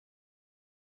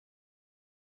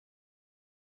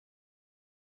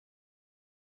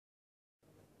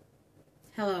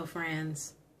Hello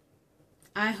friends.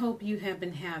 I hope you have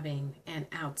been having an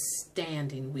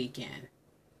outstanding weekend.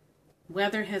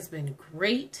 Weather has been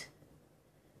great.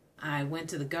 I went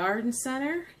to the garden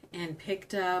center and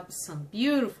picked up some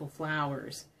beautiful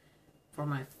flowers for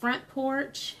my front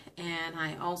porch, and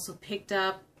I also picked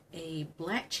up a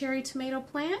black cherry tomato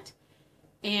plant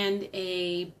and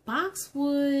a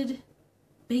boxwood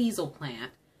basil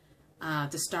plant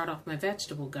to start off my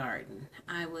vegetable garden.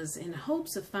 I was in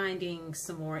hopes of finding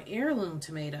some more heirloom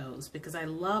tomatoes because I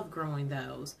love growing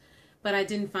those, but I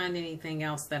didn't find anything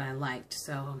else that I liked.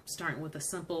 So I'm starting with a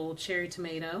simple cherry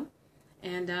tomato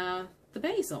and the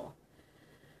basil.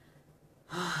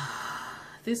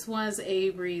 This was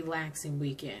a relaxing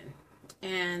weekend,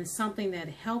 and something that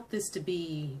helped this to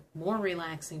be more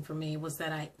relaxing for me was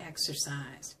that I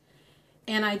exercised.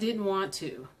 And I didn't want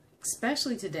to.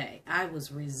 Especially today, I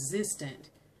was resistant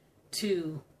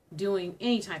to doing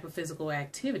any type of physical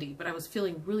activity, but I was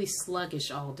feeling really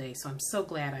sluggish all day, so I'm so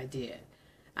glad I did.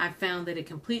 I found that it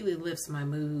completely lifts my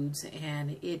moods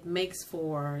and it makes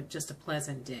for just a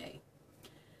pleasant day.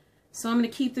 So I'm going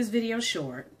to keep this video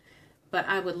short, but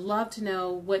I would love to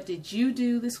know, what did you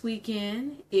do this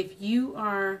weekend? If you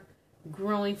are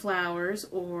growing flowers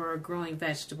or growing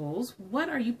vegetables, what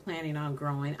are you planning on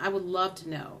growing? I would love to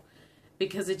know,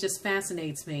 because it just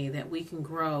fascinates me that we can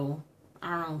grow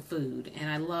our own food, and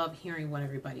I love hearing what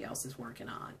everybody else is working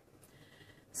on.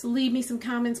 So leave me some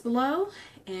comments below,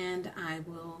 and I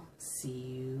will see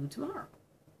you tomorrow.